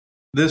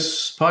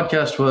This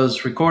podcast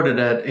was recorded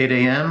at 8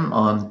 a.m.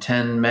 on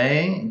 10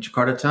 May,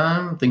 Jakarta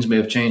time. Things may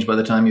have changed by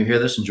the time you hear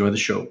this. Enjoy the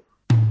show.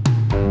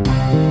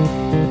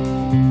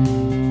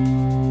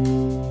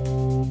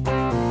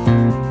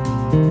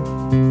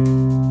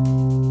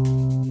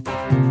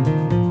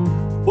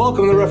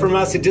 Welcome to the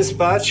Reformasi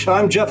Dispatch.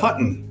 I'm Jeff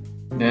Hutton.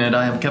 And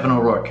I am Kevin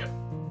O'Rourke.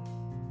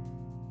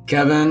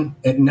 Kevin,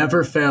 it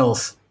never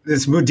fails.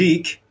 It's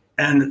Moodyk,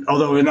 and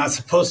although we're not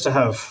supposed to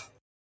have,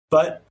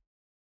 but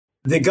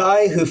the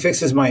guy who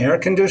fixes my air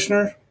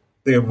conditioner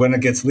when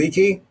it gets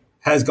leaky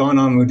has gone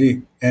on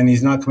Moodyk, and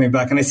he's not coming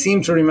back. And I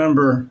seem to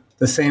remember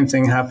the same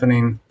thing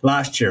happening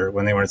last year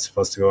when they weren't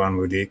supposed to go on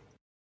Moodyk.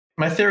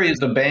 My theory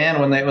is when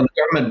the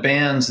government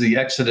bans the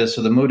exodus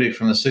of the Moodyk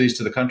from the cities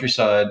to the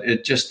countryside,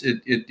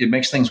 it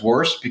makes things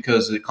worse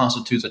because it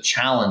constitutes a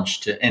challenge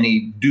to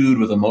any dude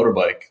with a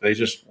motorbike. They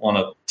just want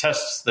to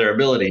test their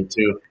ability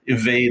to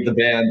evade the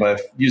ban by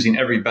using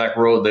every back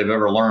road they've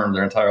ever learned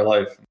their entire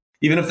life.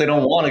 Even if they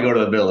don't want to go to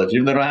the village,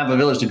 even if they don't have a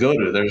village to go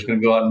to, they're just going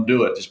to go out and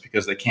do it just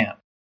because they can.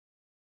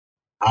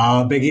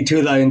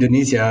 Begitulah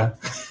Indonesia.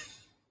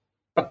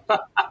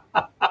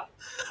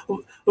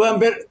 Well,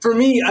 but for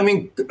me, I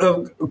mean,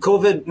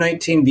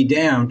 COVID-19 be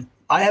damned.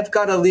 I have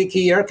got a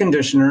leaky air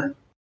conditioner,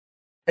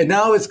 and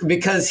now it's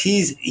because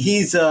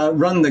he's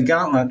run the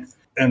gauntlet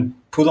and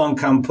pulang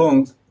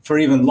kampung for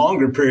even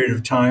longer period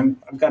of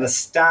time. I've got a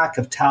stack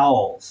of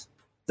towels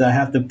that I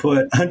have to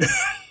put under.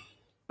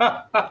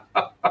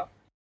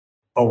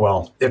 Oh,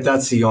 well, if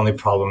that's the only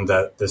problem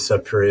that this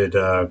period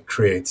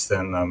creates,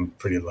 then I'm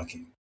pretty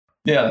lucky.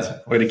 Yeah, that's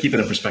a way to keep it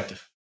in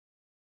perspective.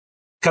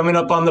 Coming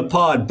up on the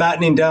pod,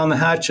 battening down the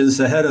hatches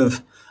ahead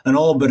of an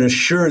all but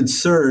assured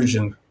surge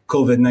in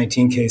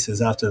COVID-19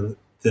 cases after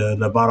the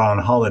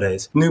Lebaran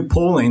holidays. New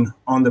polling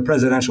on the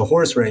presidential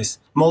horse race.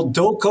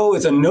 Muldoko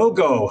is a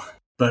no-go.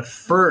 But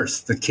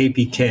first, the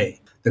KPK,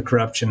 the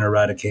Corruption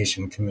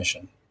Eradication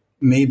Commission,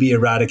 may be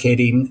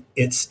eradicating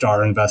its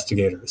star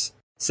investigators.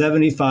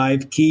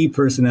 75 key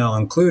personnel,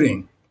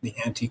 including the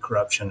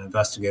anti-corruption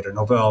investigator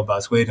Novel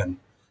Baswedan,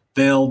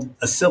 failed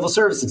a civil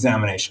service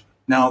examination.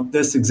 Now,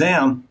 this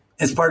exam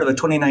is part of a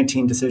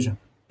 2019 decision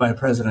by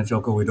President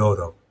Joko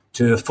Widodo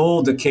to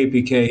fold the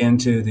KPK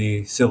into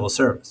the civil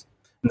service.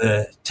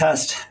 The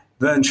test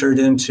ventured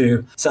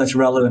into such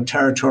relevant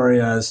territory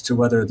as to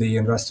whether the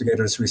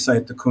investigators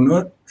recite the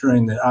Qunut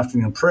during the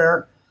afternoon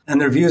prayer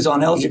and their views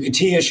on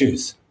LGBT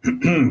issues.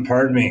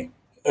 Pardon me.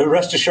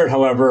 Rest assured,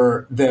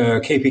 however, the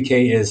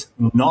KPK is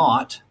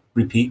not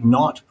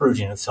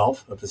purging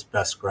itself of its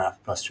best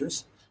graft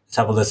busters. Let's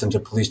have a listen to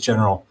Police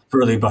General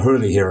Firly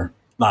Bahurli here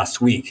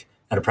last week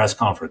at a press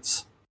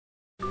conference.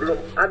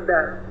 Belum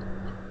ada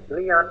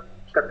niat,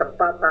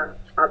 kesempatan,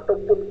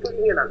 ataupun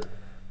keinginan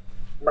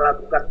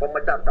melakukan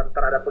pemecatan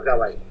terhadap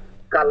pegawai.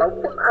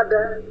 Kalaupun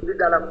ada di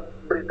dalam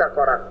berita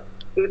koran,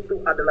 itu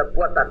adalah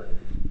buatan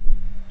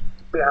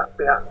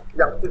pihak-pihak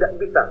yang tidak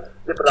bisa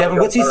diperlakukan.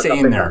 Kevin, what's he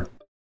saying there?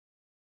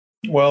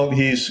 Well,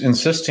 he's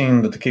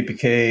insisting that the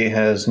KPK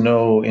has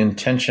no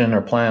intention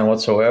or plan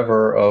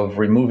whatsoever of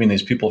removing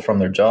these people from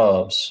their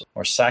jobs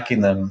or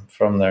sacking them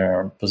from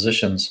their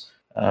positions.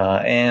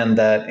 And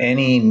that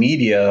any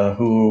media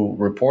who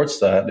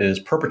reports that is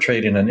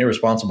perpetrating an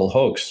irresponsible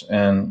hoax.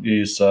 And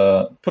he's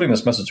putting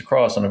this message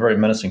across in a very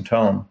menacing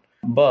tone.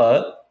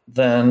 But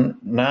then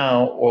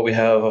now what we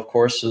have, of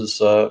course, is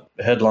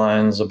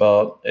headlines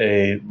about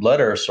a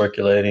letter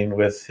circulating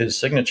with his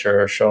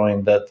signature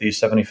showing that the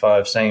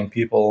 75 sane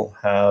people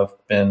have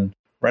been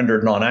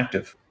rendered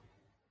non-active.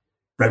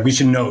 Right. We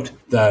should note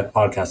that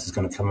podcast is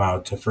going to come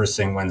out first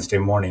thing Wednesday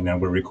morning, and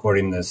we're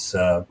recording this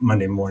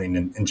Monday morning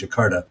in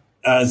Jakarta.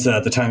 As the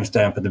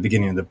timestamp at the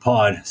beginning of the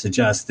pod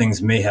suggests, things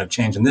may have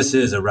changed, and this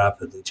is a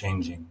rapidly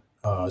changing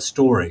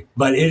story.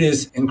 But it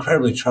is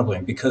incredibly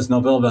troubling because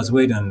Novel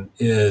Baswedan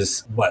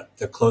is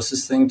the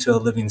closest thing to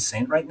a living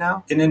saint right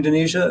now in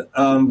Indonesia.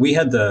 We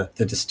had the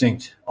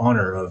distinct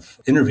honor of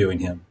interviewing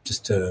him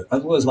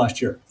it was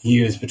last year.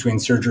 He was between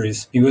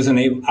surgeries. He wasn't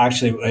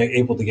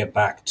able to get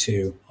back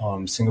to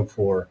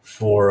Singapore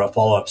for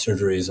follow-up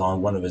surgeries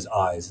on one of his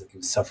eyes. He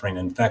was suffering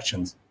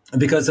infections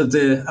because of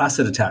the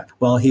acid attack.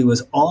 Well, he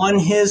was on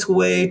his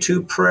way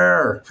to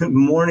prayer,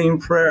 morning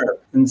prayer,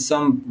 and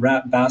some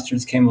rat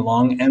bastards came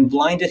along and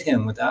blinded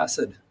him with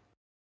acid.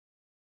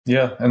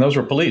 Yeah, and those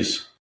were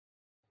police.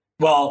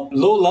 Well,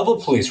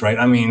 low-level police, right?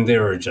 I mean, they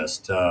were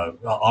just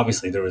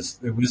obviously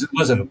it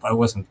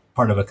wasn't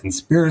part of a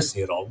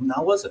conspiracy at all.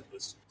 Now, was it? It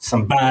was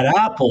some bad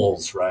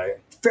apples, right?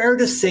 Fair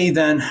to say,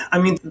 then. I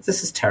mean,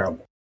 this is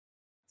terrible.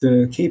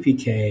 The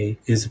KPK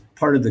is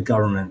part of the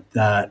government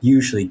that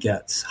usually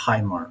gets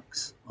high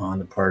marks on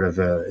the part of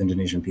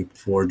Indonesian people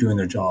for doing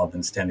their job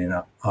and standing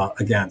up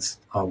against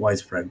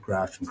widespread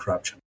graft and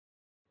corruption.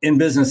 In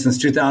business since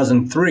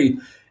 2003,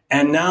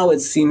 and now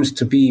it seems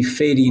to be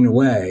fading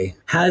away.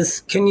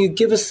 Can you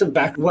give us the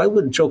back? Why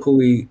would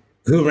Jokowi,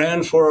 who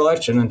ran for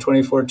election in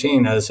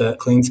 2014 as a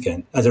clean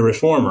skin, as a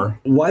reformer,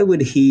 why would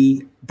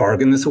he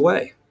bargain this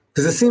away?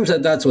 Because it seems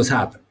that that's what's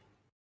happened.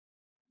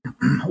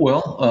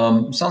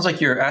 Well, sounds like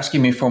you're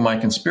asking me for my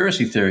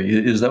conspiracy theory.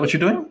 Is that what you're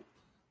doing?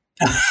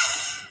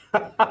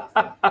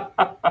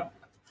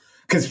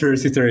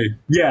 Conspiracy theory.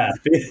 Yeah.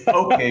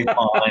 Okay,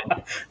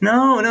 fine.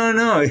 No.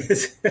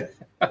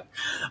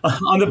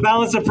 On the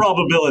balance of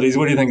probabilities,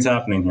 what do you think's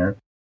happening here?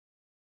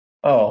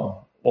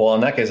 Oh, well,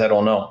 in that case, I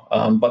don't know.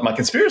 But my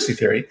conspiracy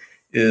theory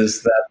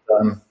is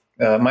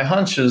that my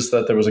hunch is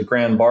that there was a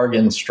grand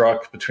bargain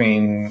struck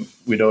between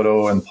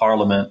Widodo and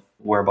Parliament,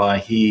 whereby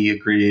he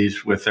agreed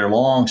with their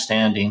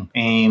long-standing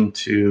aim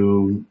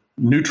to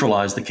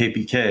neutralize the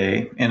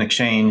KPK in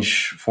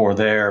exchange for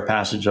their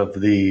passage of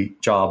the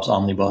jobs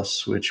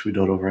omnibus, which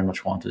Widodo very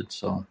much wanted.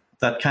 So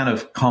that kind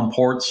of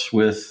comports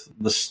with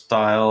the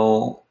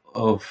style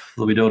of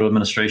the Widodo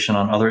administration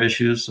on other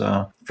issues.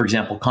 For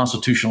example,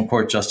 constitutional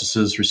court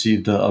justices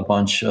received a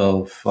bunch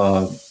of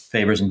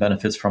favors and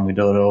benefits from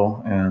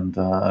Widodo, and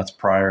that's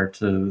prior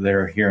to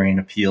their hearing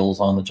appeals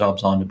on the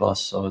jobs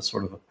omnibus. So it's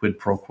sort of a quid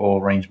pro quo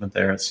arrangement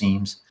there, it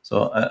seems.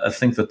 So I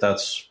think that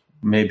that's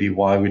maybe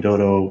why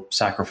Widodo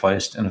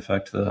sacrificed, in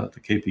effect, the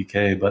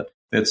KPK. But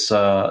it's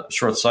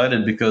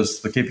short-sighted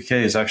because the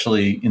KPK is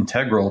actually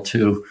integral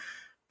to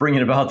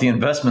bringing about the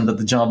investment that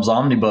the jobs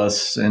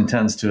omnibus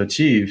intends to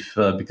achieve,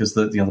 because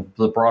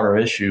the broader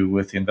issue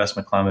with the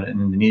investment climate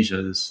in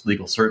Indonesia is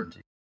legal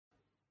certainty.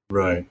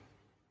 Right.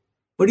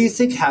 What do you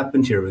think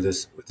happened here with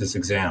this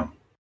exam?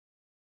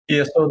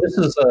 Yeah, so this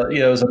is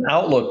it was an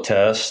outlook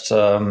test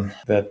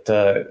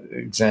that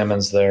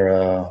examines their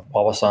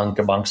wawasan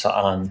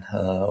kebangsaan,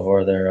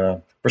 or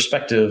their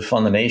perspective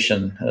on the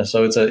nation.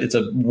 So it's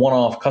a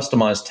one-off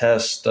customized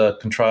test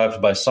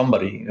contrived by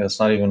somebody. It's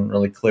not even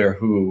really clear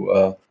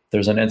who.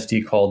 There's an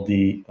entity called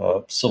the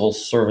Civil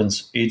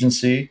Servants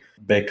Agency,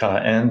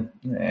 BKN,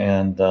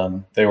 and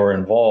they were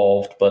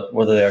involved. But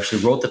whether they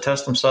actually wrote the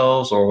test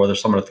themselves or whether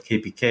someone at the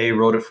KPK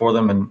wrote it for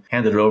them and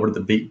handed it over to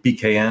the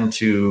BKN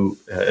to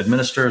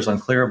administer is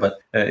unclear. But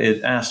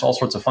it asked all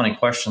sorts of funny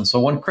questions. So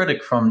one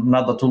critic from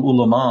Nahdlatul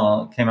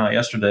Ulama came out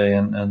yesterday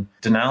and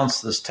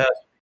denounced this test.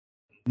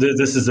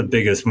 This is the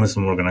biggest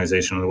Muslim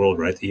organization in the world,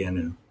 right? The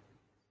INU.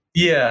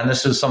 Yeah, and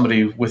this is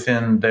somebody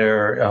within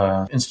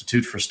their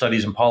Institute for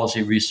Studies and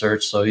Policy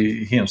Research. So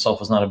he himself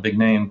was not a big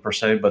name per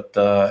se, but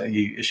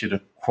he issued a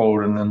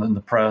quote in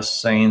the press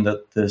saying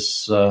that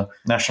this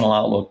National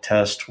Outlook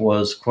test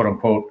was, quote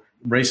unquote,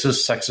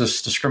 racist,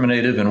 sexist,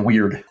 discriminative, and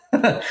weird.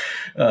 So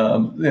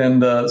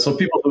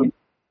people who...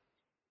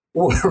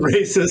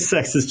 Racist,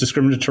 sexist,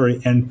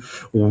 discriminatory, and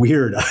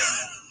weird.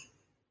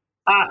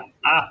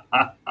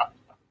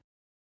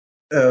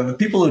 The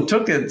people who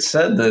took it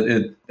said that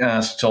it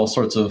asked all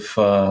sorts of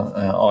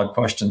odd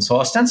questions. So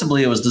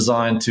ostensibly, it was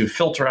designed to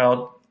filter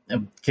out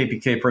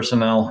KPK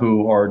personnel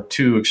who are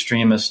too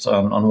extremist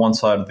on one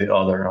side or the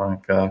other,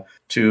 like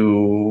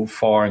too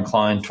far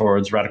inclined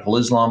towards radical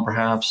Islam,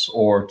 perhaps,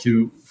 or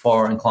too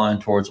far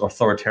inclined towards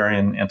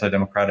authoritarian,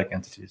 anti-democratic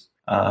entities.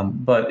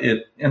 But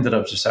it ended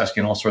up just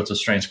asking all sorts of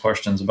strange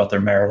questions about their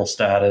marital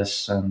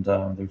status and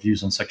their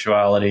views on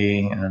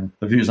sexuality and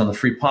the views on the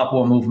Free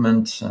Papua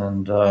movement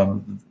and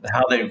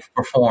how they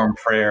perform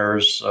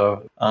prayers.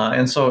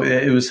 And so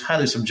it was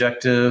highly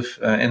subjective,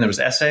 and there was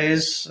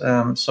essays.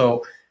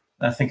 So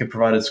I think it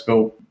provided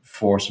scope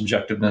for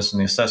subjectiveness in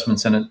the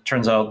assessments. And it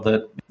turns out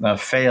that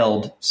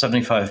failed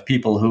 75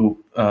 people who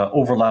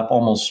overlap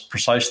almost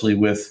precisely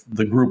with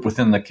the group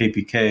within the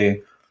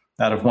KPK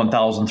out of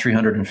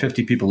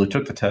 1,350 people who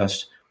took the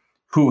test,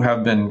 who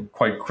have been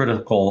quite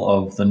critical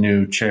of the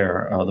new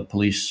chair, the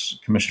Police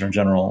Commissioner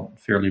General,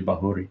 Firly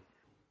Bahuri.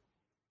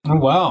 Oh,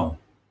 wow.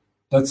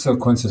 That's so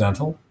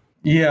coincidental.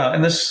 Yeah,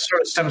 and this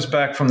sort of stems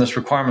back from this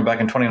requirement back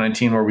in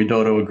 2019 where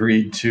Widodo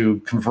agreed to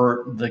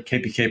convert the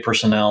KPK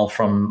personnel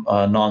from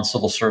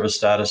non-civil service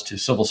status to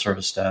civil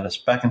service status.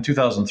 Back in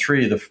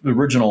 2003, the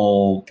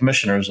original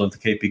commissioners of the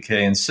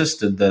KPK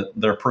insisted that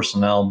their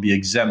personnel be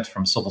exempt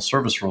from civil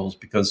service rules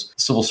because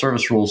civil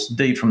service rules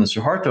date from the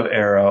Suharto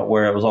era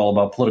where it was all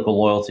about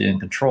political loyalty and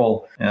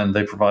control, and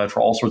they provide for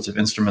all sorts of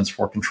instruments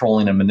for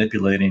controlling and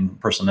manipulating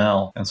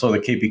personnel. And so the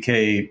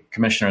KPK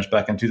commissioners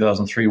back in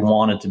 2003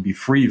 wanted to be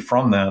free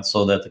from that,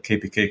 so that the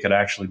KPK could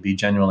actually be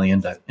genuinely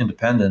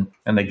independent,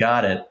 and they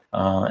got it.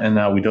 And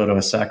now Widodo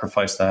has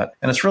sacrificed that.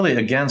 And it's really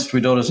against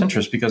Widodo's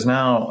interest because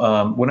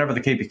now whenever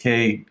the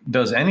KPK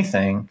does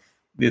anything,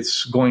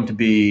 it's going to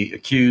be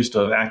accused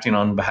of acting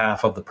on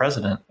behalf of the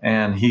president.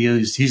 And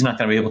he's not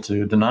going to be able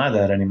to deny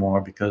that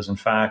anymore because, in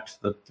fact,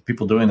 the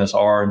people doing this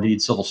are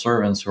indeed civil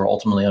servants who are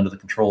ultimately under the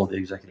control of the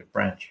executive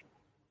branch.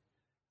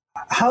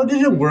 How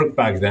did it work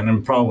back then,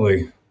 and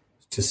probably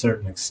to a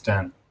certain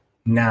extent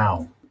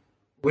now?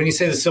 When you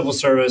say the civil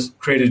service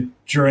created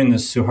during the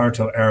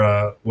Suharto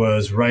era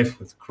was rife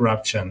with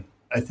corruption,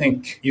 I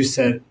think you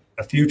said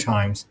a few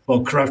times,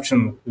 well,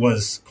 corruption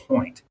was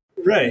coined.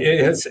 Right.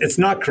 It's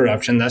not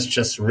corruption. That's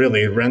just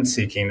really rent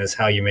seeking is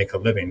how you make a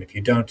living. If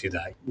you don't do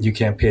that, you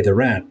can't pay the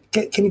rent.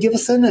 Can you give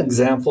us an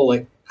example,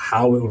 like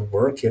how it would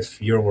work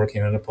if you're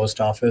working in a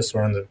post office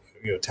or in the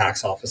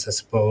tax office, I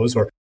suppose,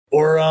 or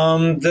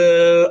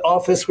the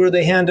office where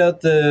they hand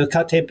out the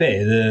KTP,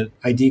 the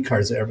ID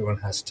cards that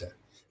everyone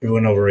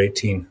over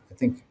 18, I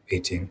think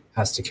 18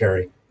 has to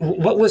carry.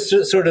 What was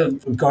the sort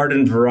of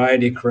garden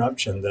variety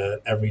corruption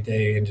that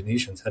everyday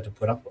Indonesians had to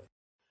put up with?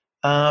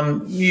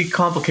 You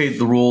complicate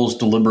the rules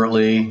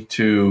deliberately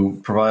to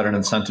provide an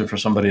incentive for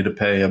somebody to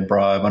pay a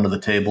bribe under the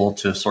table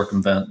to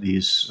circumvent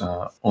these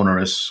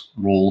onerous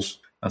rules.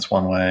 That's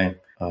one way.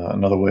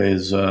 Another way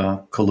is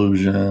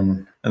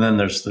collusion. And then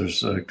there's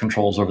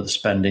controls over the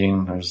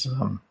spending. There's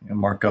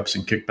markups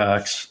and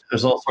kickbacks.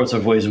 There's all sorts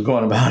of ways of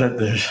going about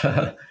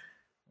it.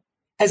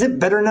 Is it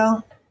better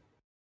now?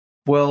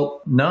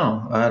 Well,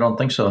 no, I don't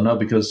think so. No,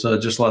 because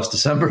just last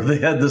December, they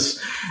had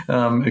this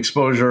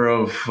exposure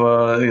of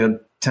 10%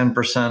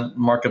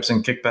 markups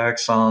and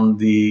kickbacks on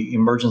the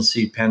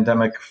emergency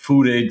pandemic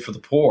food aid for the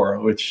poor,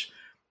 which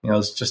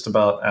is just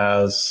about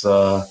as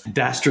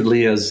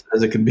dastardly as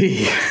it could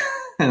be.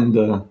 And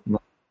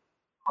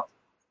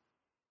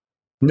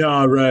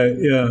no, right,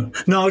 yeah.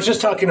 No, I was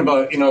just talking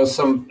about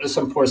some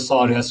poor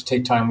sod who has to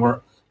take time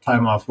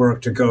off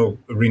work to go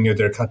renew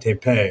their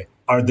KTP.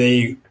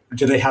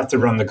 Do they have to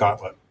run the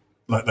gauntlet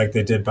like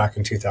they did back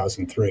in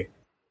 2003?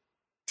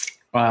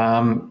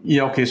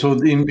 Okay. So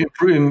the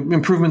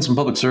improvements in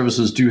public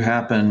services do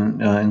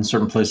happen in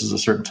certain places at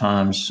certain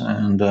times,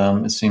 and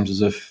it seems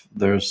as if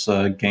there's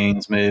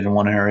gains made in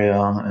one area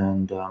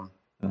and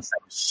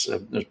there's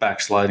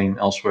backsliding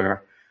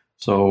elsewhere.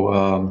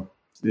 So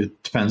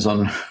it depends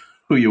on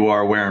who you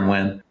are, where, and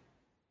when.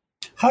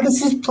 How does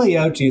this play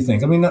out, do you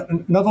think? I mean,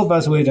 Novel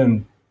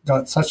Baswedan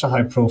got such a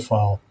high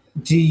profile.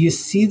 Do you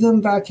see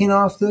them backing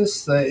off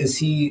this? Is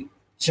he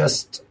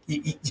just...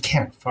 You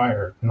can't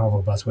fire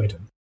Novel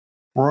Baswedan.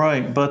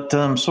 Right, but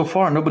so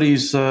far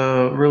nobody's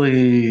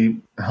really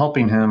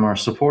helping him or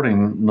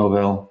supporting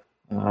Novel.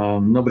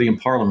 Nobody in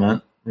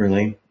Parliament,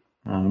 really.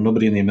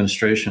 Nobody in the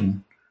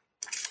administration.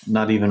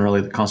 Not even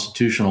really the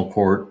Constitutional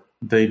Court.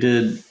 They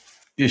did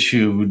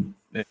issue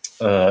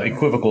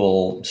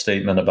equivocal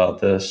statement about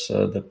this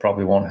that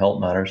probably won't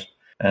help matters.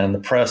 And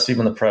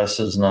even the press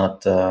is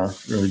not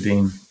really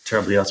being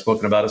terribly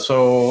outspoken about it.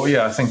 So,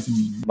 yeah, I think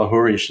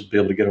Bahuri should be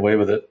able to get away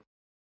with it.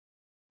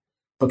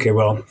 Okay,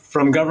 well,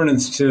 from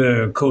governance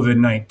to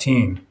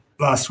COVID-19,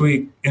 last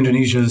week,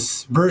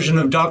 Indonesia's version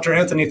of Dr.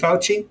 Anthony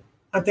Fauci,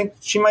 I think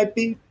she might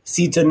be,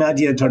 Siti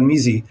Nadia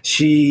Tarmizi,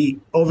 she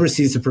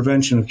oversees the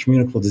prevention of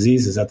communicable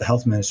diseases at the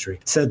Health Ministry,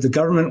 said the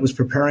government was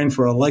preparing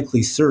for a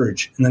likely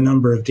surge in the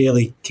number of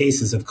daily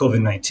cases of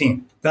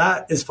COVID-19.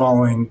 That is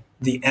following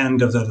the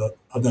end of the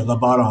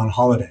Lebaran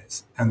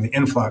holidays and the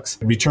influx,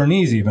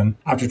 returnees even,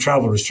 after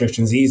travel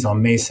restrictions ease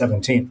on May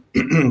 17th.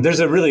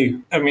 There's a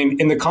really,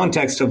 in the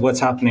context of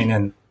what's happening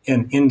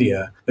in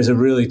India, there's a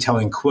really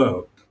telling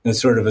quote that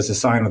sort of is a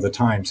sign of the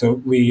time. So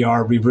we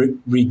are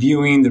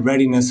reviewing the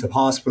readiness of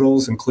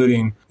hospitals,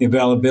 including the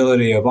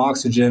availability of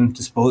oxygen,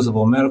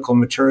 disposable medical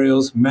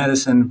materials,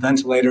 medicine,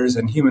 ventilators,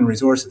 and human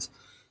resources.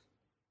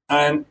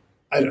 And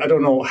I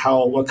don't know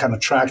what kind of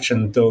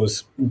traction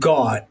those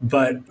got,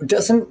 but it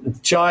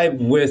doesn't jibe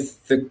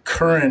with the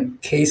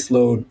current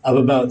caseload of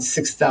about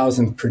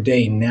 6,000 per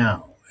day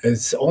now.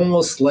 It's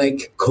almost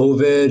like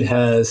COVID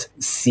has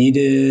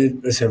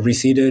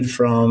receded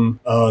from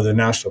the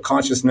national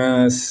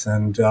consciousness,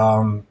 and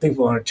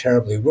people aren't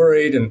terribly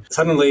worried. And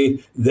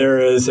suddenly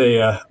there is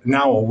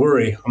now a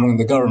worry among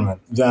the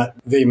government that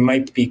they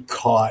might be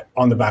caught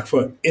on the back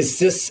foot. Is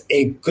this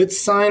a good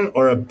sign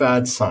or a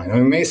bad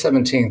sign? May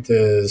 17th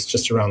is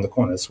just around the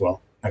corner as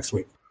well, next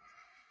week.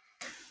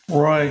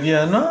 Right.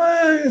 Yeah.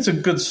 No, it's a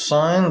good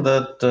sign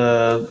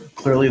that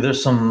clearly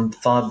there's some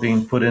thought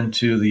being put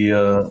into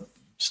the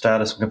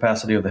status and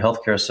capacity of the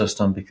healthcare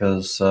system,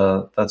 because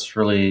that's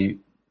really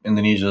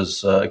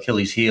Indonesia's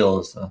Achilles heel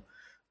is the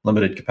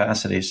limited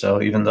capacity. So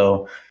even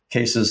though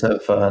cases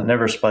have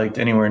never spiked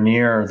anywhere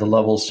near the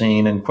level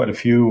seen in quite a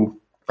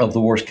few of the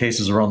worst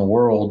cases around the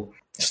world,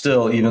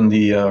 still even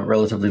the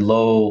relatively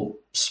low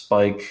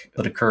spike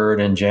that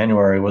occurred in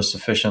January was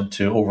sufficient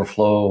to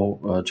overflow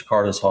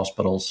Jakarta's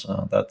hospitals.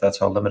 That's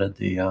how limited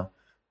the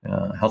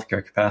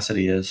healthcare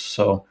capacity is.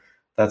 So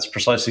that's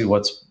precisely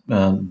what's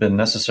been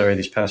necessary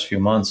these past few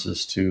months,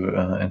 is to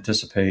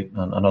anticipate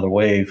another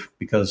wave,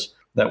 because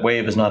that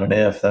wave is not an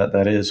if,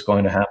 that is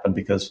going to happen,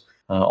 because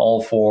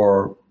all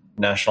 4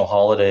 national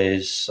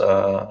holidays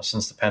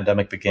since the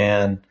pandemic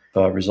began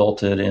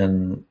resulted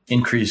in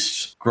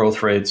increased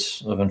growth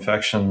rates of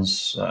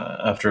infections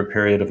after a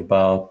period of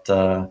about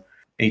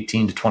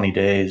 18 to 20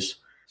 days.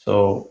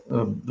 So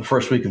the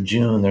first week of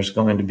June, there's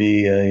going to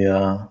be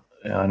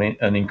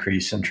an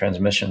increase in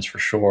transmissions for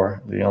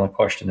sure. The only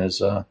question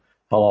is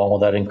how long will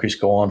that increase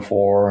go on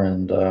for,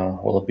 and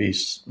will it be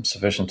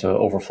sufficient to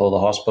overflow the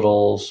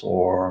hospitals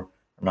or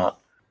not?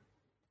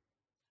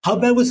 How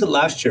bad was it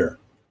last year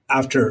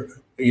after,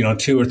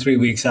 2 or 3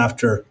 weeks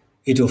after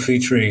Eid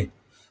al-Fitr?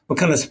 What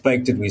kind of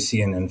spike did we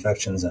see in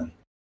infections then?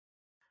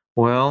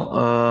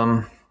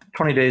 Well,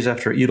 20 days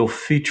after Eid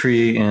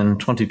al-Fitr in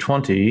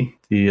 2020,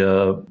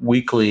 the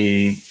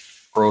weekly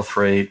growth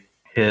rate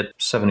hit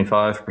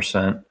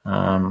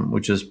 75%,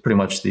 which is pretty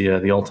much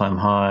the all-time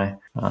high,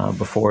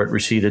 before it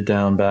receded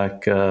down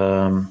back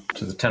to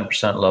the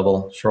 10%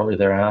 level shortly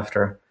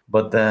thereafter.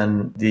 But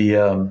then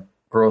the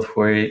growth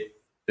rate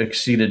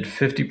exceeded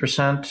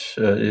 50%.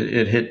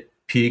 It hit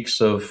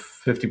peaks of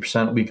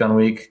 50% week on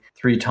week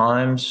 3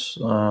 times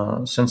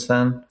since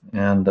then.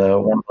 And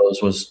one of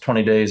those was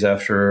 20 days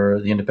after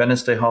the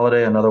Independence Day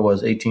holiday. Another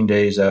was 18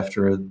 days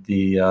after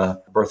the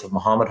birth of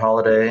Muhammad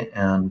holiday.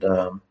 And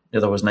the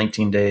other was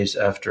 19 days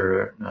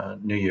after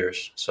New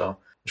Year's. So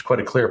there's quite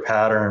a clear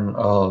pattern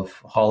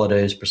of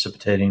holidays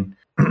precipitating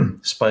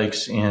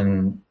spikes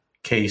in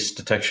case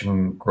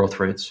detection growth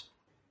rates.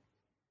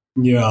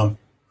 Yeah.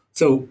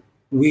 So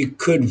we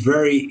could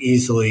very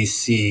easily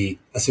see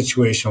a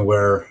situation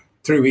where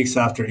 3 weeks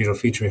after Eid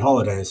al-Fitr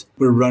holidays,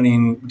 we're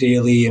running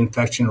daily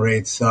infection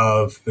rates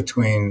of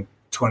between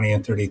 20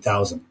 and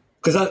 30,000.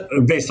 Because that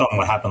based on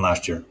what happened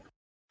last year.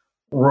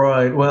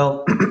 Right.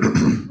 Well,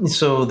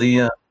 so at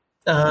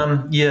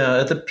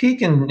the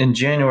peak in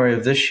January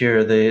of this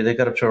year, they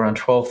got up to around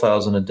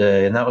 12,000 a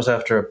day, and that was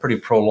after a pretty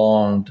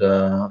prolonged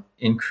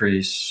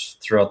increase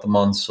throughout the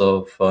months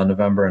of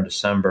November and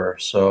December.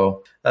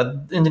 So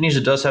Indonesia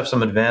does have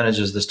some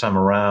advantages this time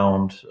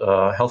around.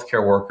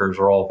 Healthcare workers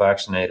are all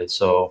vaccinated,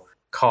 so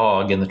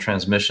COG in the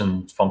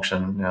transmission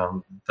function,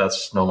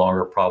 that's no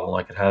longer a problem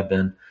like it had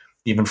been.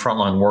 Even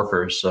frontline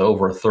workers,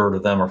 over a third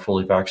of them are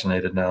fully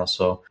vaccinated now.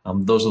 So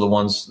those are the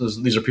ones,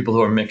 these are people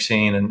who are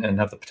mixing and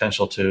have the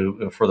potential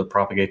to further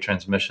propagate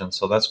transmission.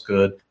 So that's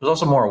good. There's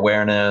also more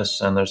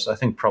awareness, and there's, I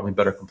think, probably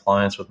better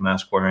compliance with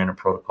mask wearing and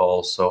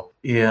protocols. So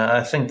yeah,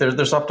 I think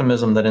there's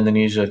optimism that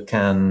Indonesia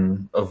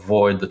can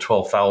avoid the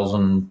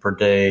 12,000 per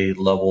day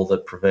level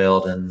that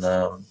prevailed in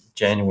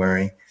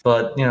January.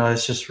 But,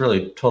 it's just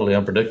really totally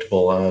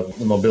unpredictable.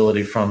 The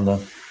mobility from the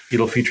Eid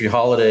al-Fitr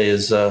holiday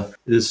is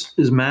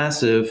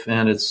massive,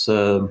 and there's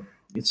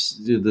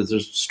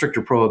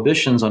stricter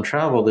prohibitions on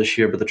travel this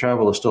year, but the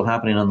travel is still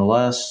happening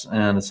nonetheless,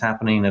 and it's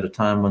happening at a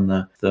time when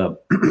the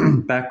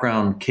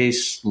background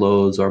case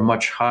loads are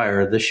much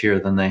higher this year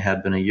than they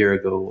had been a year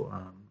ago,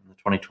 the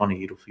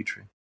 2020 Eid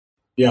al-Fitr.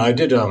 Yeah, I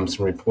did some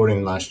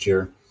reporting last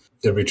year.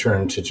 The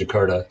return to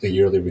Jakarta, the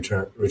yearly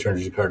return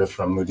to Jakarta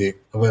from Mudik.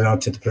 I went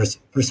out to the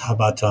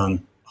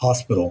Persahabatan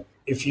Hospital.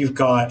 If you've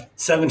got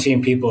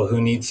 17 people who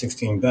need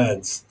 16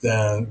 beds,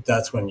 then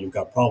that's when you've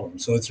got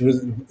problems. So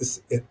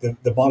the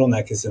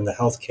bottleneck is in the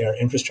healthcare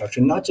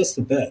infrastructure, not just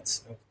the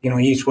beds.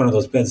 Each one of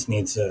those beds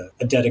needs a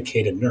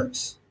dedicated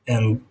nurse,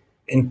 and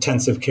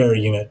intensive care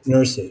unit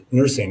nursing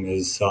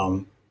is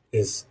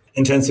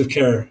intensive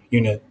care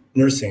unit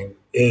nursing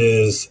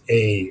is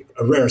a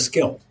rare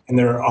skill, and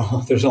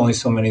there's only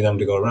so many of them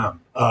to go around.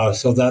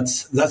 So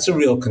that's a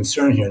real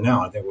concern here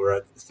now. I think we're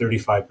at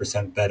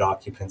 35% bed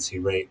occupancy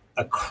rate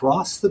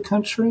across the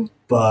country,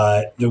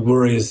 but the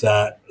worry is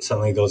that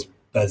suddenly those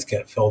beds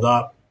get filled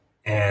up,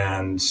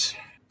 and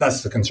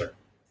that's the concern.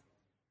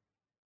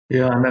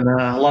 Yeah, and then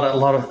a lot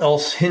of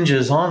else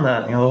hinges on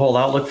that. The whole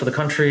outlook for the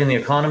country and the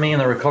economy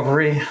and the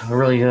recovery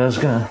really is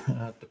going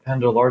to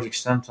depend to a large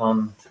extent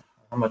on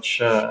how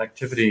much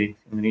activity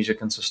Indonesia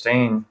can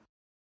sustain.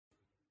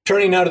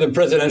 Turning now to the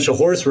presidential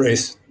horse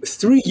race,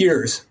 3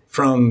 years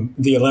from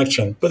the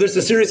election, but there's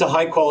a series of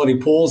high-quality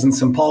polls and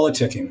some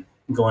politicking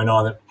going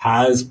on that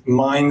has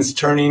minds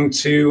turning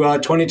to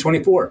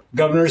 2024.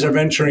 Governors are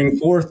venturing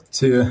forth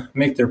to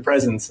make their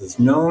presences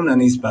known.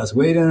 Anies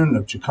Baswedan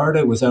of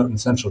Jakarta was out in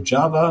central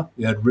Java.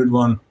 We had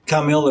Ridwan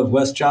Kamil of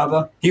West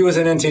Java. He was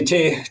in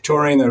NTT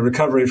touring the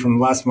recovery from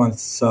last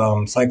month's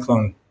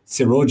cyclone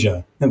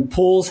Siroja. And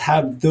polls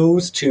have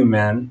those two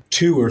men,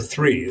 2 or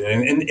 3,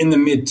 in the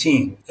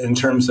mid-teen in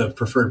terms of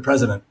preferred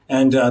president.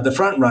 And the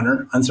front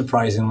runner,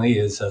 unsurprisingly,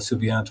 is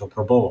Subianto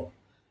Prabowo.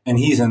 And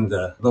he's in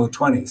the low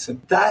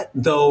 20s. That,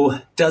 though,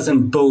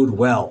 doesn't bode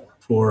well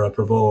for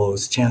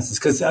Prabowo's chances.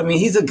 Because,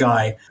 he's a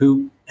guy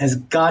who has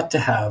got to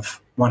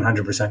have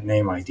 100%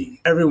 name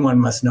ID. Everyone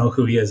must know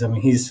who he is.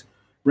 He's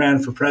ran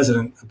for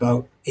president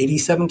about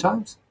 87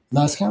 times.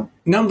 Last count.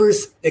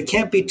 Numbers, it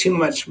can't be too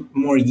much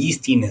more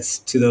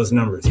yeastiness to those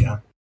numbers, yeah?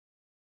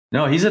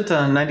 No, he's at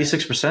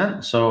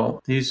 96%.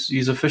 So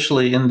he's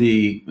officially in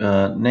the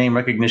name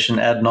recognition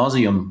ad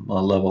nauseum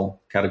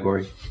level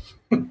category.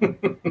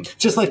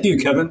 Just like you,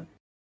 Kevin.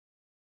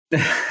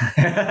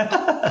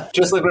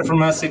 Just like we're from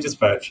Massey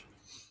Dispatch.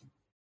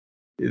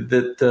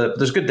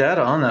 There's good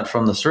data on that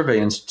from the Survey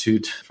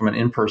Institute from an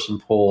in-person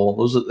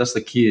poll. That's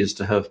the key, is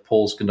to have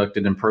polls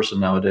conducted in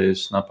person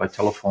nowadays, not by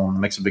telephone. It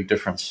makes a big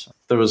difference.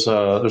 There's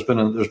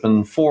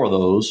been 4 of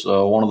those.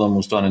 One of them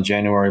was done in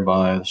January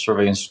by the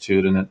Survey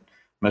Institute, and it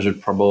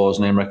measured Prabowo's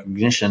name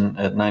recognition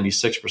at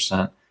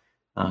 96%,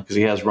 because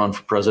he has run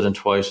for president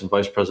twice and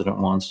vice president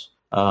once.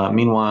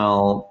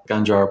 Meanwhile,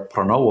 Ganjar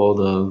Pranowo,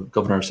 the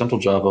governor of Central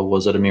Java,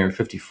 was at a mere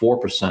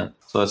 54%.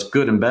 So that's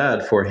good and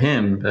bad for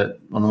him. That,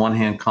 on the one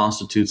hand,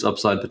 constitutes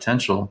upside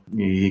potential.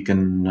 He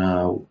can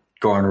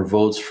garner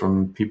votes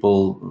from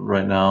people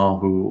right now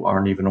who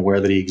aren't even aware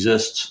that he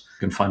exists,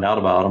 can find out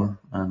about him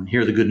and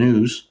hear the good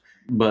news.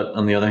 But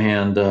on the other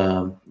hand,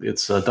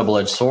 it's a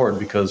double-edged sword,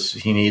 because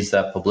he needs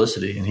that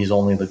publicity, and he's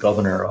only the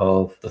governor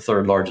of the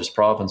 3rd largest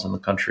province in the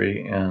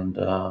country. And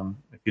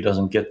if he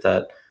doesn't get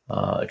that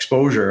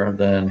exposure,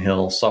 then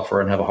he'll suffer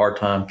and have a hard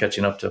time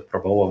catching up to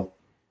Prabowo.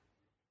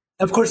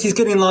 Of course, he's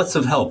getting lots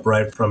of help,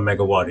 right, from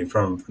Megawati,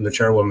 from the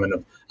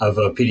chairwoman of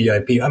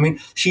PDIP. I mean,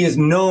 she is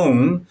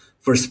known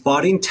for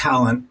spotting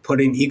talent,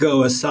 putting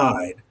ego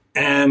aside,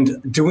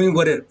 and doing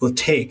what it will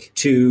take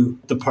to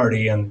the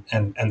party and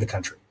the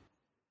country.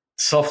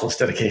 Selfless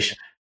dedication.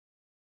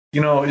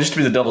 Just to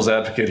be the devil's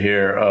advocate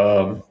here,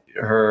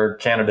 her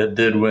candidate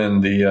did win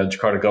the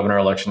Jakarta governor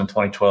election in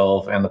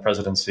 2012 and the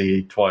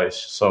presidency twice.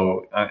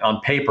 So on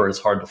paper, it's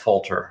hard to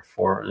fault her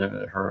for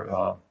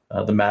her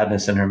the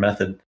madness in her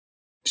method.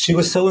 She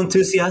was so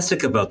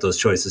enthusiastic about those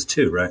choices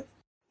too, right?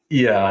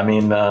 Yeah, I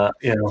mean,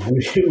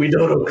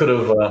 Widodo could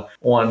have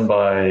won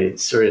by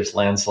serious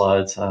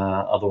landslides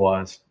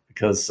otherwise,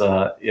 because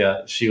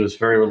she was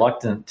very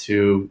reluctant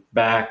to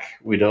back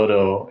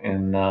Widodo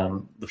in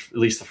at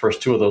least the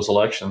first two of those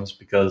elections,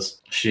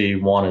 because she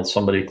wanted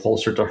somebody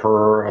closer to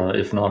her,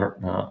 if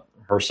not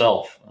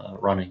herself,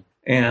 running.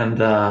 And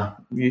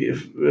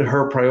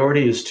her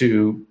priority is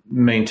to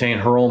maintain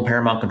her own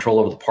paramount control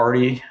over the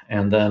party.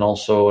 And then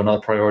also another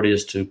priority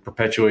is to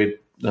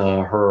perpetuate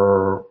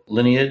her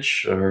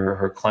lineage, or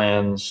her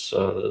clan's,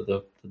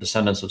 the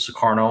descendants of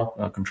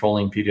Sukarno,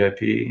 controlling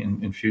PDIP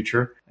in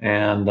future.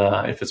 And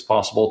if it's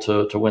possible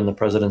to win the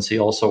presidency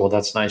also, well,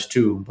 that's nice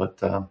too, but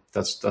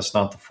that's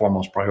not the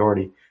foremost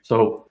priority.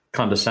 So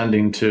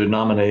condescending to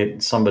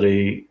nominate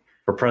somebody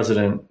for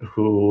president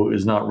who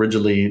is not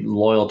rigidly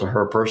loyal to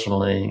her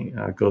personally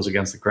goes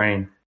against the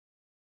grain.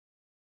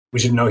 We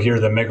should know here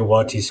that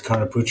Megawati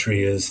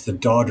Sukarnoputri is the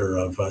daughter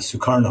of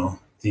Sukarno,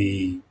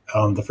 the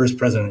first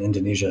president of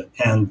Indonesia,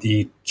 and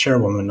the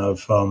chairwoman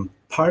of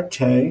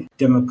Partai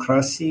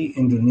Demokrasi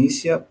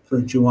Indonesia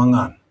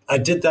Perjuangan. I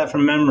did that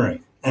from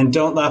memory, and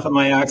don't laugh at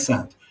my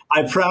accent.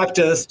 I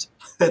practiced.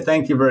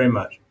 Thank you very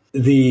much.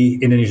 The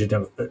Indonesia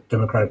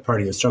Democratic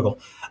Party of Struggle.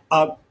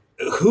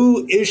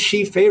 Who is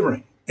she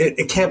favoring?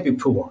 It can't be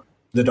Puan,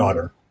 the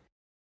daughter.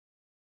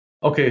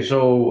 Okay,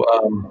 so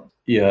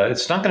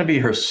it's not going to be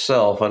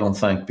herself, I don't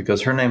think,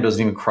 because her name doesn't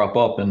even crop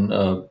up in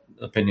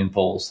opinion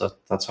polls.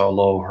 That's how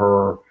low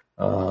her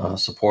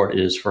support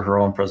is for her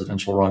own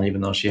presidential run,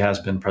 even though she has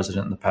been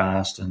president in the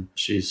past and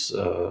she's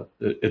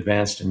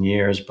advanced in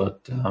years,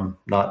 but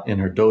not in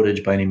her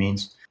dotage by any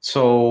means.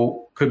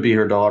 So could be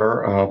her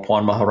daughter,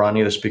 Puan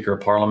Maharani, the Speaker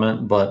of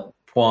Parliament, but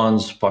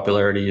Puan's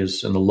popularity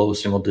is in the low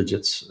single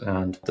digits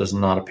and does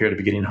not appear to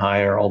be getting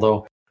higher,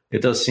 although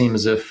it does seem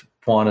as if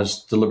Puan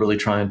is deliberately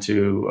trying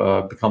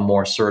to become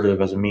more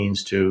assertive as a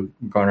means to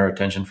garner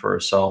attention for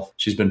herself.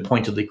 She's been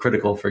pointedly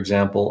critical, for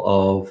example,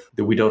 of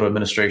the Widodo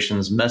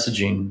administration's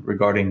messaging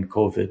regarding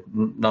COVID,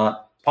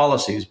 not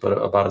policies, but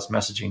about its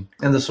messaging.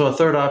 And so a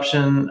third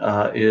option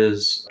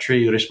is Tri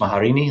Risma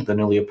Harini, the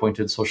newly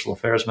appointed social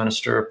affairs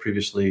minister,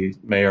 previously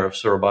mayor of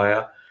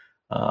Surabaya,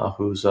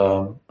 who's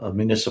a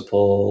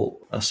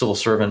civil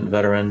servant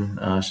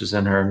veteran. She's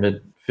in her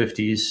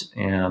mid-50s,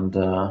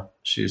 and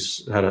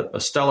she's had a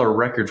stellar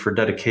record for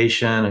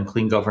dedication and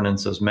clean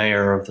governance as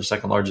mayor of the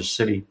second largest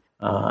city.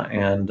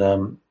 And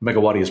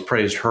Megawati has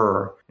praised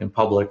her in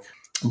public.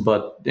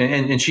 But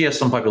and she has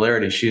some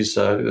popularity. She's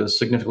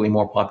significantly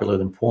more popular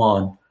than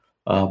Puan,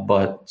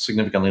 but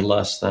significantly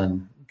less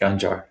than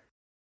Ganjar.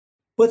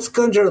 What's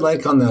Ganjar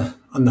like on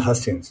the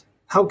hustings?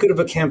 How good of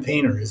a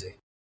campaigner is he?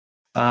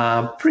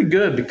 Pretty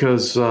good,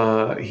 because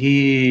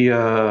he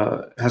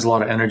has a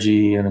lot of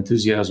energy and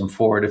enthusiasm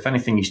for it. If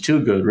anything, he's too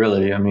good,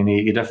 really. I mean,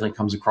 he definitely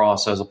comes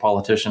across as a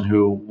politician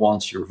who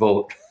wants your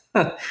vote.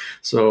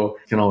 So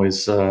he can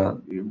always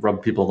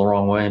rub people the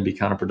wrong way and be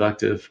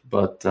counterproductive.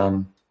 But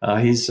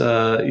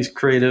he's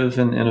creative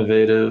and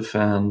innovative,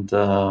 and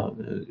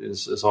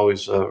is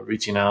always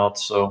reaching out.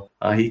 So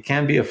he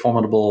can be a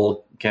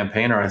formidable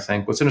campaigner, I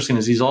think. What's interesting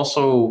is he's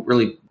also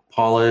really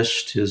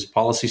polished his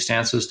policy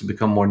stances to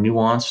become more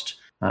nuanced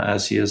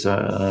as he has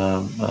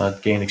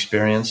gained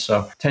experience.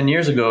 So 10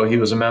 years ago, he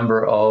was a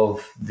member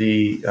of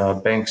the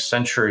Bank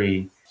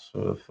Century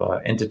sort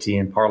of entity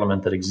in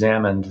Parliament that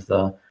examined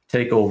the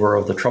takeover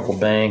of the troubled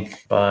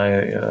bank by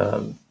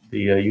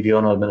the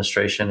Yudhoyono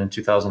administration in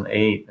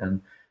 2008.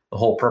 And the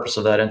whole purpose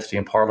of that entity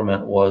in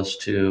Parliament was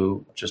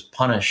to just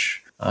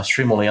punish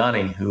Sri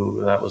Mulyani,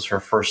 who that was her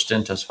first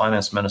stint as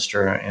finance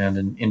minister. And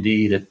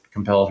indeed, it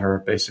compelled her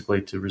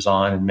basically to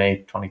resign in May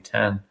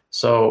 2010.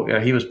 So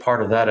he was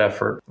part of that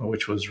effort,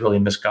 which was really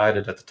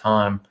misguided at the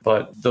time.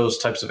 But those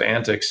types of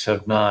antics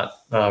have not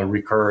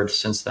recurred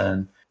since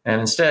then. And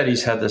instead,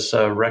 he's had this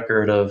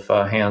record of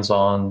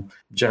hands-on,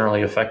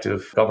 generally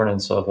effective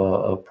governance of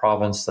a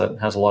province that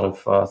has a lot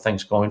of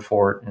things going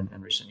for it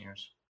in recent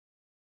years.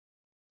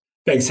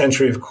 Bank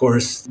Century, of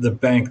course, the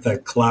bank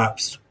that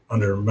collapsed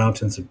under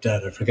mountains of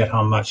debt. I forget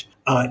how much.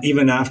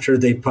 Even after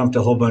they pumped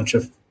a whole bunch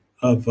of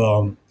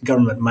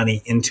government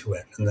money into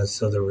it, and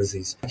so there was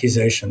these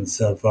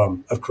accusations of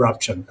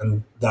corruption,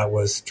 and that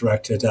was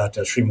directed at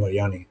Sri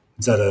Mulyani.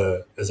 Is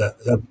that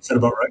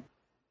about right?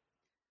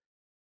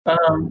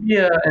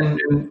 Yeah,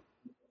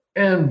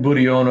 and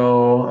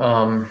Budiono,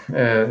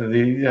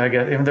 I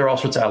guess there are all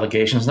sorts of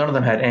allegations. None of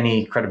them had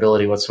any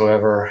credibility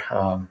whatsoever.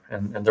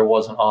 And there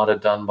was an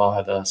audit done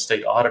by the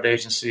State Audit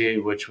Agency,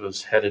 which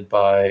was headed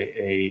by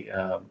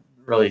a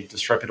really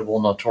disreputable,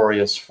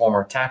 notorious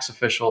former tax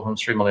official whom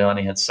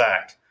Srimulyani had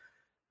sacked.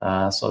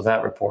 So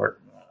that report,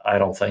 I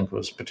don't think,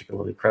 was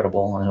particularly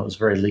credible, and it was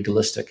very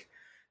legalistic.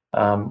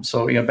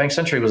 Bank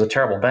Century was a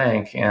terrible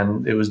bank,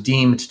 and it was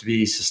deemed to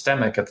be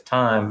systemic at the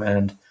time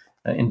and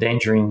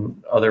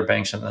endangering other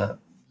banks in the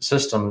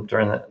system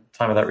during the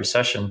time of that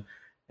recession.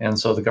 And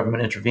so the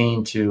government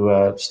intervened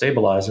to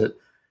stabilize it.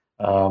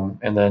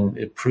 And then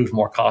it proved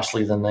more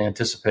costly than they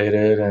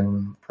anticipated,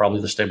 and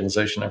probably the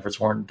stabilization efforts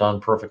weren't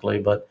done perfectly.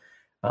 But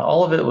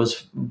all of it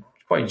was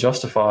quite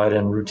justified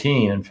and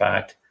routine, in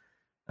fact.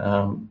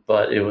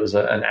 But it was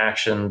an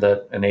action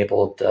that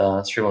enabled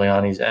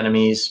Srimulyani's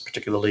enemies,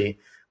 particularly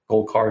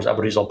Golkar's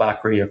Abdulaziz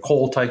Al-Bakri, a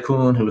coal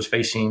tycoon who was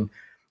facing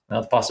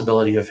the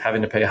possibility of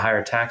having to pay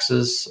higher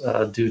taxes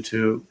due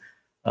to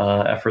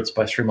efforts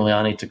by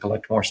Srimulyani to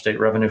collect more state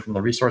revenue from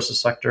the resources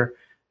sector.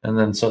 And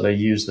then so they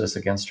used this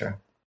against her.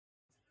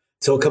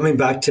 So coming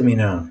back to me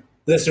now,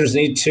 listeners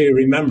need to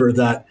remember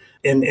that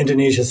in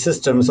Indonesia's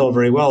system, it's all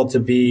very well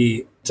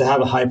to have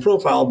a high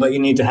profile, but you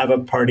need to have a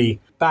party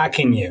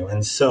backing you.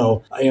 And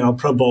so,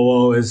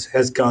 Prabowo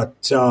has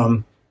got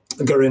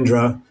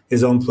Gerindra,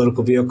 his own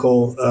political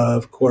vehicle,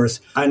 of course.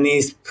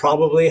 Anies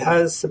probably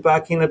has the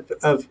backing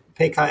of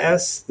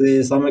PKS, the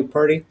Islamic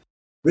Party.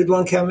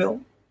 Ridwan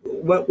Kamil,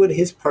 what would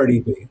his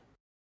party be?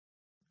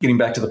 Getting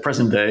back to the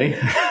present day,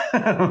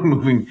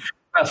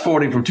 fast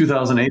forwarding from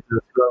 2008 to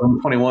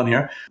 2021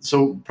 here.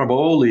 So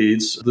Prabowo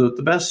leads. The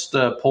best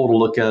poll to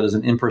look at is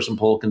an in-person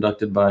poll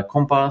conducted by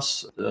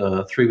Kompas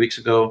 3 weeks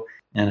ago,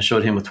 and it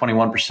showed him with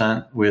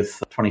 21%,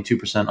 with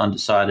 22%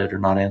 undecided or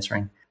not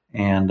answering,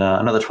 and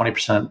another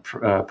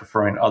 20%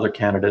 preferring other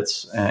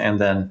candidates. And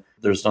then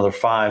there's another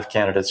 5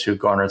 candidates who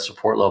garnered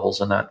support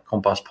levels in that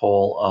Kompas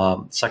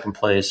poll. Second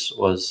place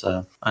was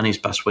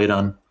Anies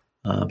Baswedan,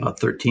 about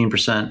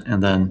 13%,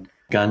 and then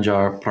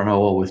Ganjar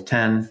Pranowo with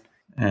 10%.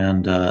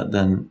 And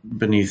then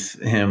beneath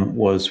him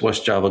was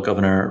West Java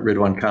Governor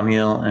Ridwan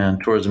Kamil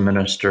and Tourism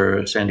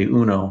Minister Sandy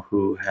Uno,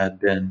 who had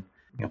been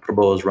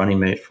Prabowo's running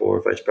mate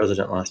for vice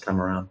president last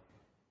time around.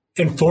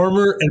 And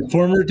former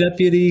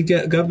deputy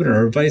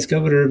governor or vice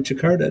governor of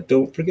Jakarta.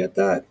 Don't forget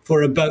that,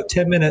 for about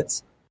 10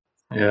 minutes.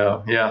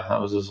 Yeah,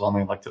 that was his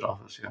only elected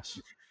office,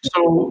 yes.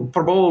 So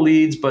Prabowo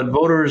leads, but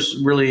voters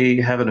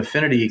really have an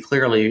affinity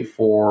clearly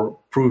for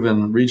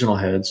proven regional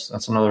heads.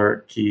 That's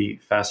another key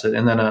facet.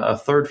 And then a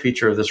third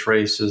feature of this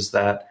race is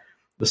that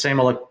the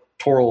same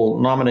electoral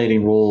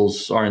nominating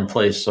rules are in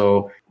place.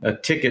 So a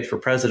ticket for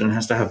president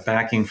has to have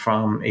backing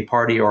from a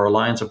party or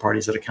alliance of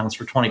parties that accounts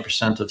for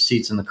 20% of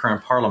seats in the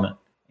current parliament.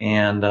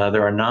 And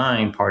there are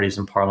 9 parties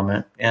in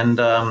parliament. And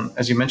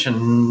as you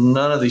mentioned,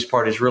 none of these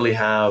parties really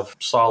have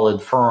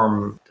solid,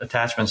 firm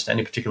attachments to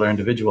any particular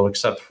individual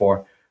except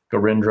for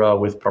Gerindra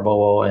with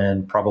Prabowo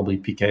and probably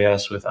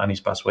PKS with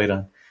Anies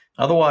Baswedan.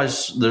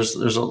 Otherwise, there's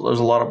a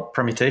lot of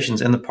permutations.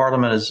 And the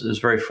parliament is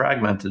very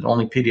fragmented.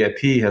 Only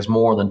PDIP has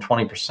more than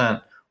 20%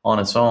 on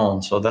its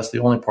own. So that's the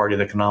only party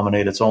that can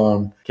nominate its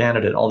own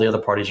candidate. All the other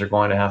parties are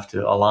going to have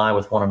to ally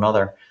with one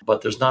another.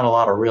 But there's not a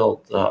lot of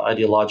real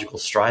ideological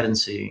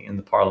stridency in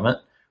the parliament,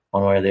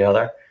 one way or the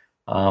other.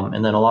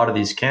 And then a lot of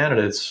these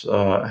candidates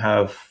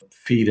have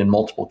feet in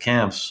multiple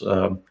camps.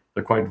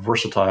 They're quite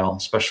versatile,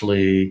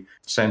 especially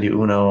Sandy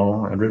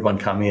Uno and Ridwan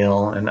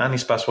Kamil, and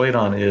Anies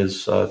Baswedan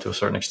is to a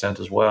certain extent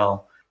as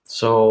well.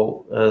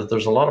 So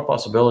there's a lot of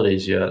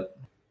possibilities yet.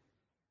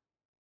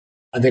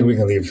 I think we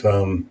can leave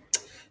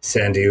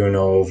Sandy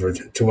Uno over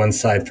to one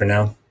side for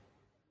now.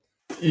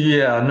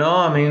 Yeah, no,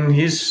 I mean,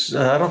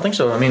 I don't think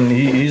so. I mean,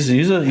 he's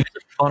a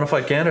bona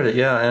fide candidate,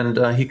 yeah,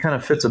 and he kind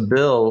of fits a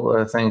bill,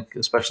 I think,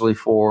 especially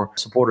for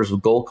supporters of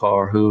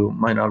Golkar who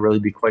might not really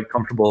be quite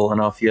comfortable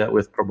enough yet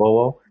with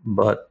Prabowo,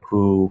 but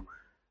who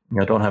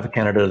don't have a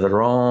candidate of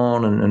their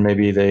own, and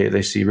maybe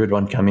they see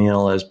Ridwan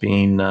Kamil as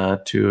being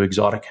too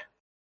exotic.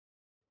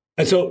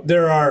 And so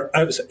there are,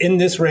 in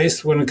this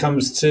race, when it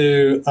comes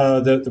to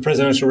the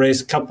presidential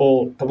race,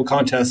 couple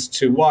contests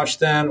to watch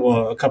then,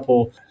 well, a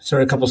couple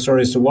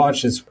stories to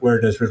watch is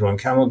where does Ridwan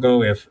Kamil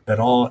go, if at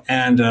all,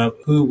 and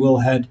who will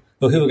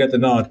get the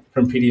nod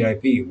from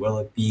PDIP? Will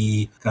it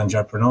be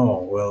Ganjar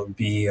Pranowo? Will it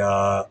be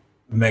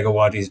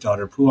Megawati's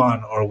daughter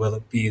Puan? Or will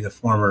it be the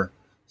former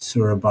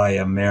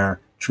Surabaya Mayor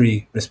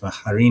Tri Risma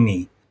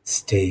Harini?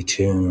 Stay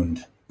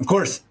tuned. Of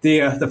course,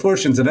 the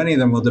fortunes of any of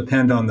them will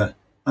depend on the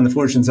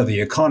fortunes of the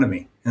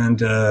economy. And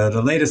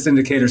the latest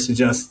indicator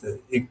suggests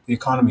that the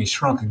economy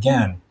shrunk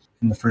again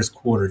in the first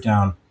quarter,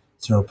 down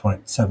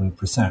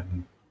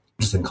 0.7%.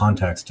 Just in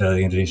context, the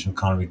Indonesian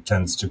economy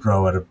tends to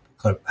grow at a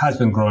clip, has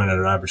been growing at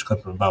an average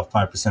clip of about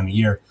 5% a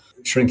year.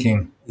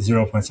 Shrinking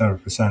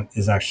 0.7%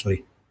 is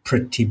actually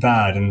pretty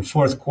bad. In the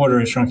fourth quarter,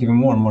 it shrunk even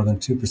more than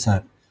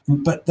 2%.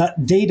 But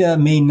that data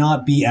may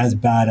not be as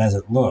bad as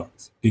it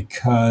looks,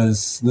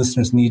 because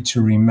listeners need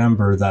to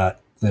remember that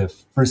the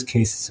first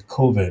cases of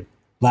COVID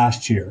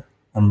last year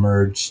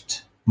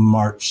emerged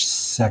March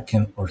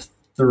 2nd or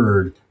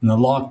 3rd, and the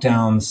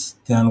lockdowns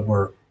then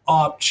were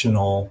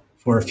optional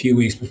for a few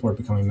weeks before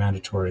becoming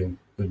mandatory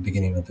the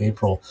beginning of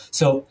April.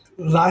 So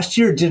last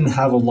year didn't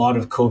have a lot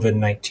of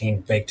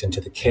COVID-19 baked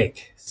into the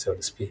cake, so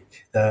to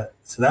speak. So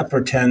that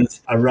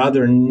portends a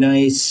rather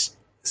nice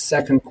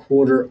second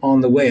quarter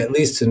on the way, at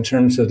least in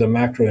terms of the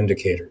macro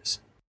indicators.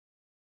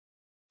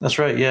 That's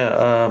right.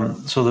 Yeah.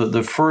 So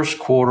the first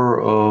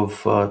quarter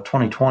of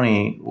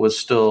 2020 was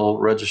still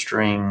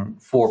registering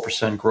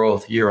 4%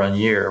 growth year on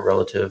year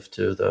relative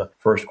to the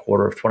first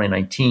quarter of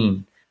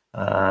 2019.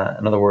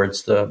 In other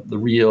words, the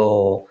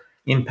real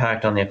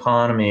impact on the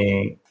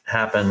economy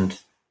happened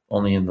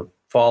only in the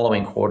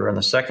following quarter, in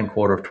the second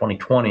quarter of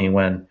 2020,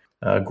 when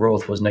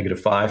growth was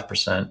negative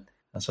 5%.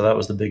 So that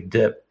was the big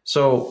dip.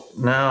 So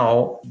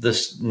now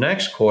this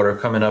next quarter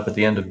coming up at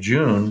the end of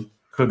June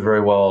could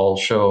very well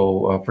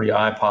show pretty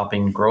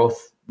eye-popping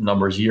growth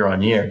numbers year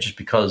on year, just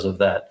because of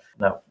that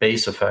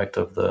base effect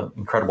of the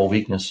incredible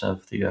weakness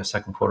of the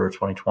second quarter of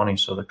 2020.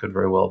 So there could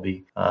very well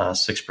be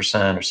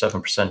 6% or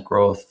 7%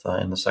 growth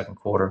in the second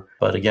quarter.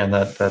 But again,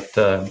 that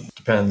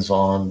depends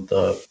on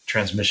the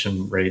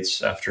transmission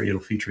rates after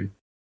Idul Fitri.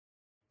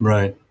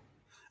 Right.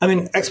 I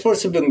mean,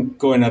 exports have been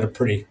going at a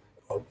pretty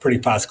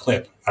fast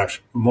clip.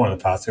 Actually, more than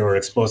fast. They were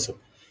explosive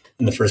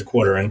in the first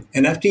quarter, and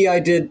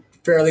FDI did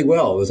fairly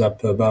well. It was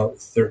up about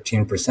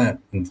 13%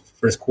 in the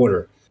first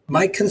quarter.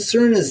 My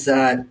concern is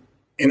that,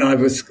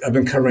 I've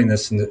been covering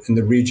this in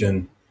the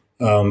region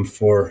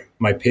for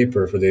my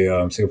paper for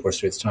the Singapore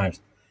Straits Times,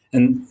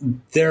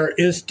 and there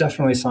is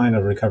definitely a sign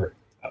of recovery.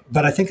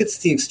 But I think it's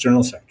the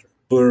external sector.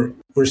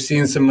 We're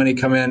seeing some money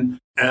come in,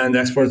 and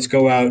exports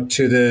go out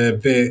to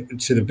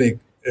the big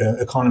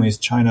economies,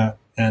 China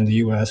and the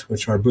U.S.,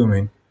 which are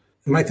booming.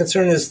 My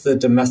concern is the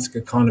domestic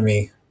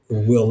economy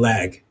will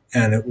lag,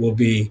 and it will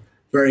be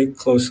very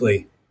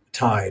closely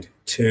tied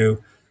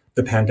to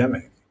the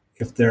pandemic.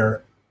 If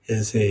there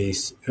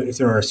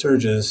are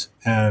surges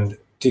and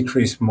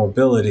decreased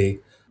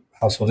mobility,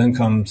 household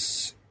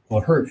incomes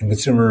will hurt, and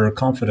consumer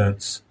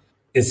confidence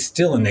is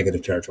still in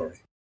negative territory.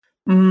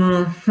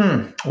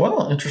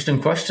 Well,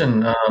 interesting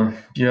question.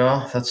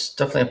 Yeah, that's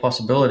definitely a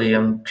possibility.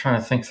 I'm trying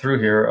to think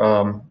through here.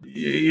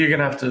 You're going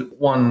to have to,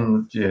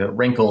 one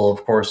wrinkle,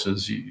 of course,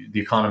 is the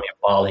economy of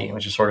Bali,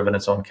 which is sort of in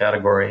its own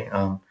category.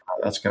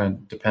 That's going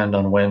to depend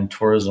on when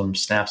tourism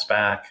snaps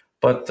back.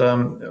 But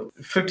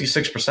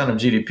 56% of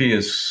GDP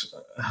is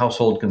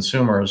household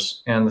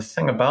consumers. And the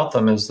thing about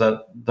them is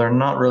that they're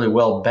not really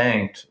well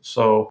banked.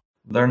 So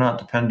they're not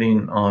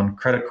depending on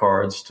credit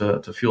cards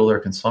to fuel their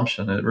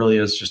consumption. It really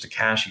is just a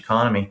cash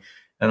economy.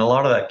 And a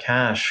lot of that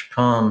cash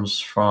comes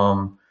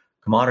from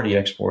commodity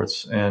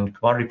exports. And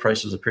commodity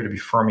prices appear to be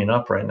firming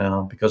up right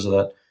now because of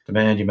that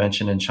demand you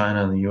mentioned in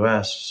China and the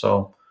US.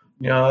 So,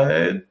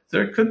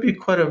 there could be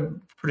quite a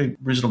pretty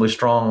reasonably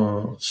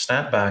strong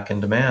snapback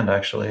in demand,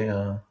 actually,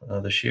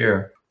 this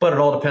year. But it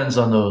all depends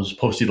on those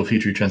post-Idul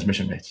Fitri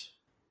transmission rates.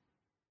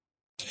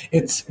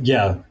 It's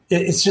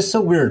just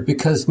so weird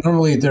because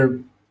normally they're,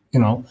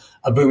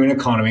 a booming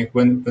economy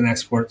when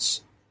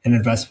exports and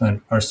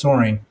investment are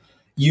soaring.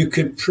 You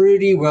could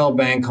pretty well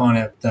bank on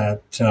it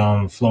that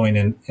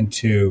flowing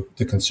into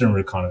the consumer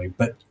economy.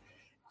 But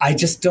I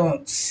just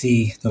don't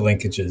see the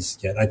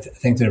linkages yet. I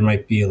think there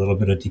might be a little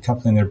bit of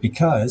decoupling there,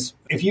 because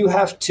if you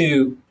have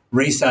to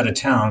race out of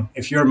town,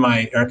 if you're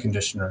my air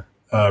conditioner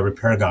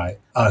repair guy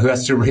who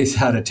has to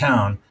race out of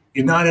town,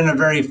 you're not in a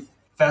very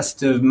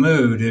festive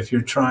mood if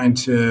you're trying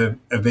to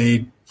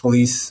evade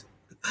police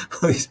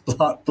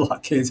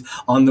blockades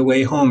on the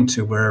way home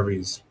to wherever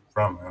he's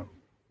from,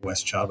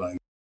 West Java.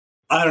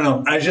 I don't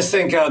know. I just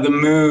think the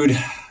mood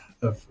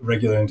of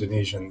regular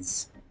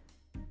Indonesians.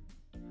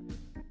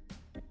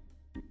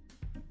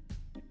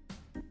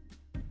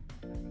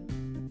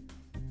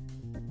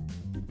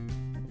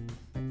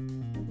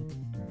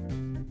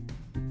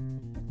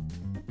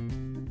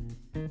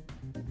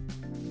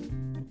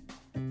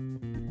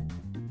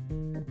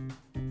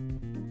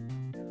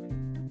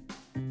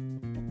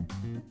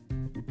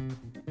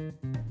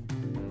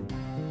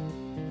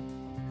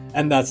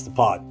 And that's the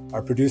pod.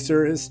 Our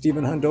producer is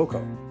Stephen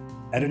Handoko.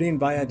 Editing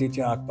by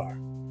Aditya Akbar.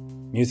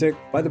 Music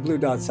by the Blue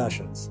Dot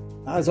Sessions.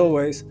 As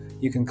always,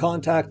 you can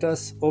contact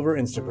us over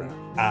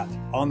Instagram at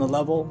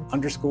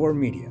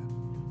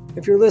onthelevel_media.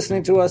 If you're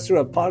listening to us through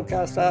a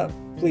podcast app,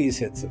 please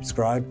hit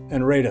subscribe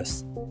and rate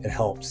us. It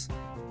helps.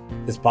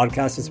 This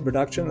podcast is a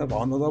production of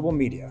On the Level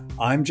Media.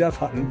 I'm Jeff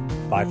Hutton.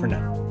 Bye for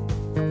now.